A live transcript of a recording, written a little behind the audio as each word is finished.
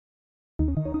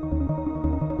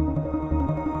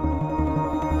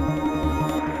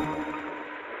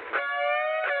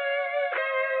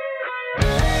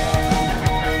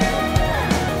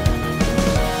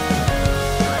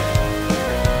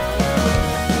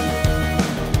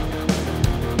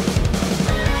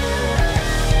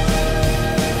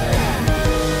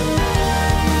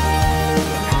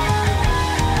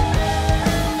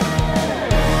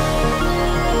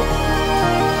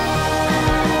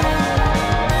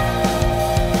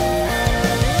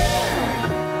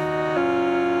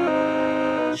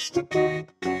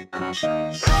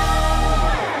Hi,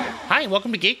 and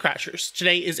welcome to Gatecrashers.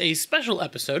 Today is a special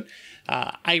episode.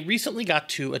 I recently got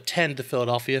to attend the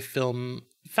Philadelphia Film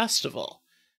Festival.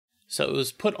 So it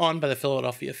was put on by the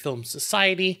Philadelphia Film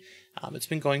Society. It's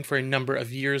been going for a number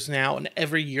of years now, and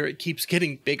every year it keeps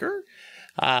getting bigger.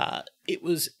 I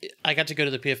got to go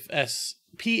to the PFF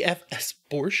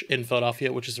Borscht in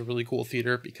Philadelphia, which is a really cool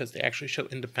theater because they actually show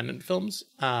independent films.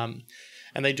 And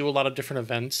they do a lot of different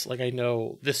events. Like I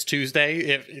know this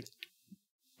Tuesday,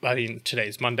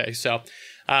 today's Monday, so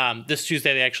this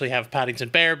Tuesday they actually have Paddington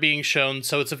Bear being shown,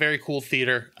 so it's a very cool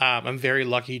theater. I'm very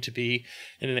lucky to be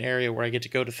in an area where I get to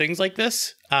go to things like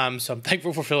this, so I'm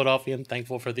thankful for Philadelphia and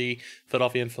thankful for the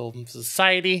Philadelphia Film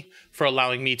Society for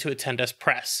allowing me to attend as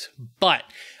press. But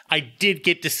I did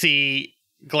get to see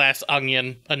Glass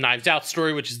Onion, A Knives Out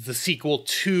Story, which is the sequel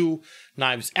to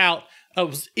Knives Out. It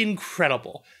was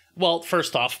incredible. Well,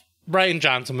 first off, Rian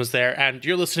Johnson was there, and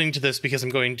you're listening to this because I'm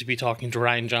going to be talking to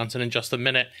Rian Johnson in just a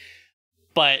minute.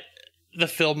 But the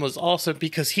film was awesome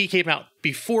because he came out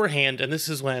beforehand, and this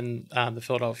is when the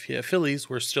Philadelphia Phillies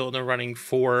were still in the running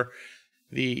for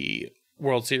the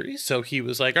World Series. So he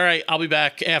was like, all right, I'll be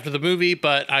back after the movie,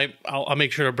 but I'll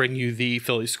make sure to bring you the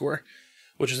Phillies score,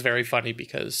 which is very funny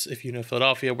because if you know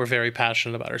Philadelphia, we're very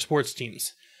passionate about our sports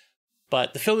teams.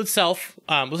 But the film itself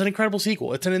was an incredible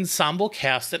sequel. It's an ensemble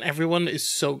cast, and everyone is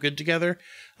so good together.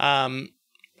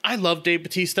 I love Dave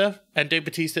Bautista, and Dave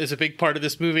Bautista is a big part of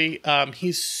this movie.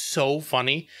 He's so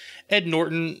funny. Ed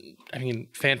Norton,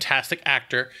 fantastic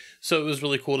actor. So it was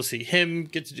really cool to see him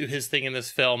get to do his thing in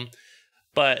this film.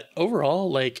 But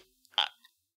overall,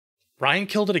 Ryan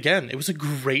killed it again. It was a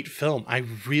great film. I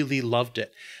really loved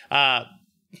it.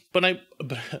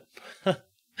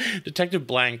 Detective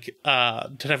Blanc,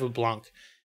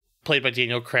 played by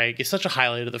Daniel Craig, is such a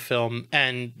highlight of the film,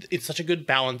 and it's such a good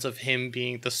balance of him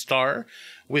being the star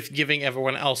with giving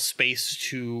everyone else space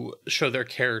to show their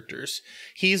characters.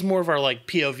 He's more of our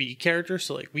POV character,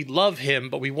 so we love him,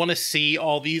 but we want to see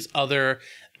all these other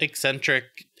eccentric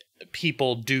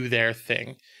people do their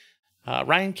thing.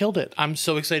 Ryan killed it. I'm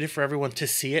so excited for everyone to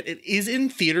see it. It is in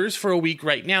theaters for a week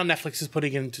right now. Netflix is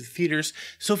putting it into theaters.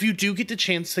 So if you do get the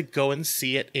chance to go and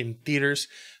see it in theaters,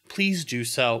 please do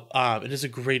so. It is a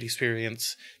great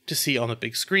experience to see on the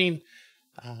big screen.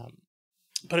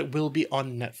 But it will be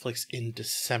on Netflix in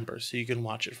December, so you can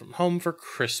watch it from home for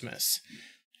Christmas.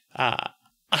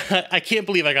 I can't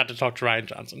believe I got to talk to Rian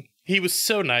Johnson. He was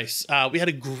so nice. We had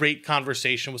a great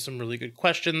conversation with some really good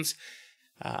questions.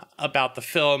 About the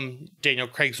film, Daniel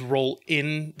Craig's role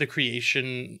in the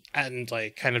creation and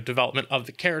kind of development of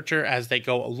the character as they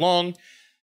go along,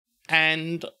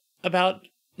 and about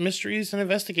mysteries and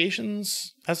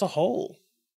investigations as a whole.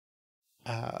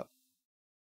 I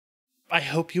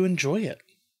hope you enjoy it.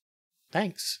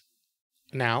 Thanks.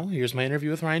 Now, here's my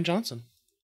interview with Rian Johnson.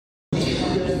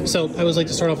 So, I always like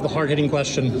to start off with a hard-hitting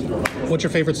question. What's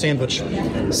your favorite sandwich?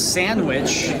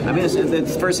 Sandwich?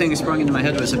 The first thing that sprung into my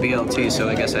head was a BLT, so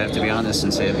I guess I have to be honest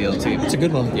and say a BLT. It's a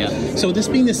good one. Yeah. So, this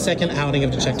being the second outing of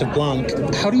Detective Blanc,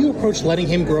 how do you approach letting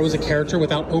him grow as a character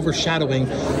without overshadowing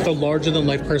the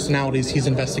larger-than-life personalities he's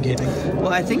investigating?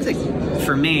 Well, I think that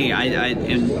for me,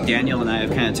 and Daniel and I have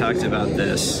kind of talked about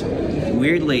this,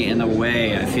 weirdly, in a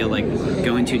way, I feel like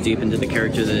going too deep into the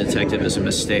character of the detective is a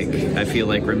mistake. I feel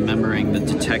like remembering the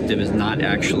detective is not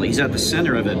actually, he's at the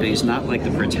center of it, but he's not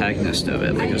the protagonist of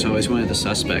it. There's always one of the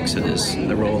suspects that is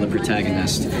the role of the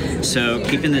protagonist. So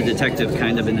keeping the detective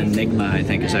kind of an enigma, I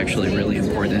think, is actually really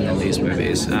important in these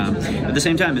movies. At the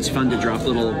same time, it's fun to drop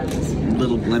little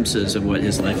glimpses of what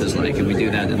his life is like, and we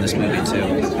do that in this movie too.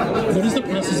 What is the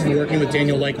process of working with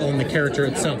Daniel on the character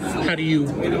itself? How do you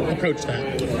approach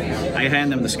that? I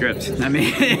hand him the script, and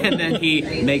then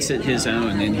he makes it his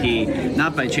own, and he,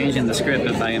 not by changing the script,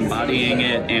 but by embodying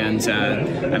it,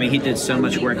 and he did so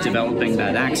much work developing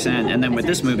that accent, and then with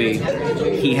this movie,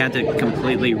 he had to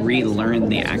completely relearn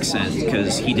the accent,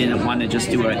 because he didn't want to just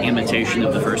do an imitation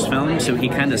of the first film, so he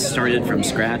kind of started from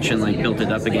scratch and built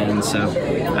it up again, so,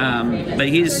 but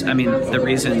he's, the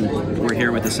reason we're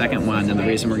here with the second one, and the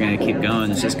reason we're going to keep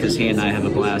going is just because he and I have a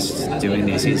blast doing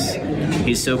these.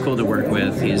 He's so cool to work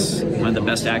with. He's one of the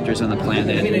best actors on the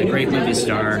planet, and a great movie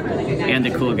star, and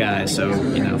a cool guy. So,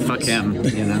 fuck him.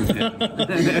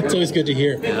 It's always good to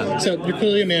hear. Yeah. So you're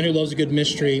clearly a man who loves a good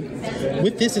mystery.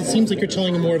 With this, it seems like you're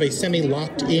telling more of a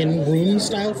semi-locked-in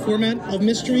room-style format of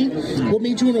mystery. What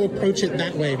made you want to approach it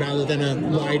that way rather than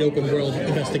a wide-open world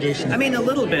investigation? A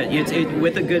little bit.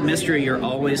 With a good mystery, you're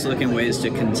always looking ways to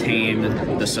contain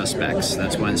the suspects.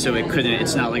 That's one. So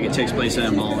it's not like it takes place in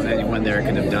a mall and anyone there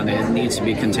could have done it. It needs to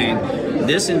be contained.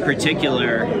 This in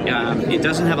particular, it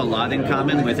doesn't have a lot in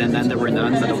common with And Then There Were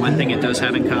None, but the one thing it does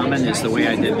have in common is the way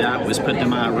I did that was put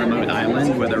them on a remote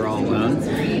island where they're all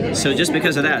alone. So just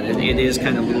because of that, it is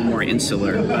kind of a little more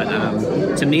insular.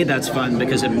 But to me, that's fun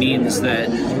because it means that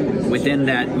within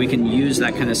that, we can use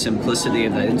that kind of simplicity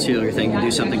of the insular thing and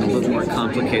do something a little more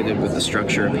complicated with the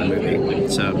structure of the movie.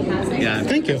 So, yeah.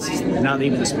 Thank you. Not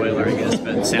even a spoiler, I guess,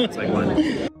 but it sounds like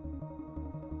one.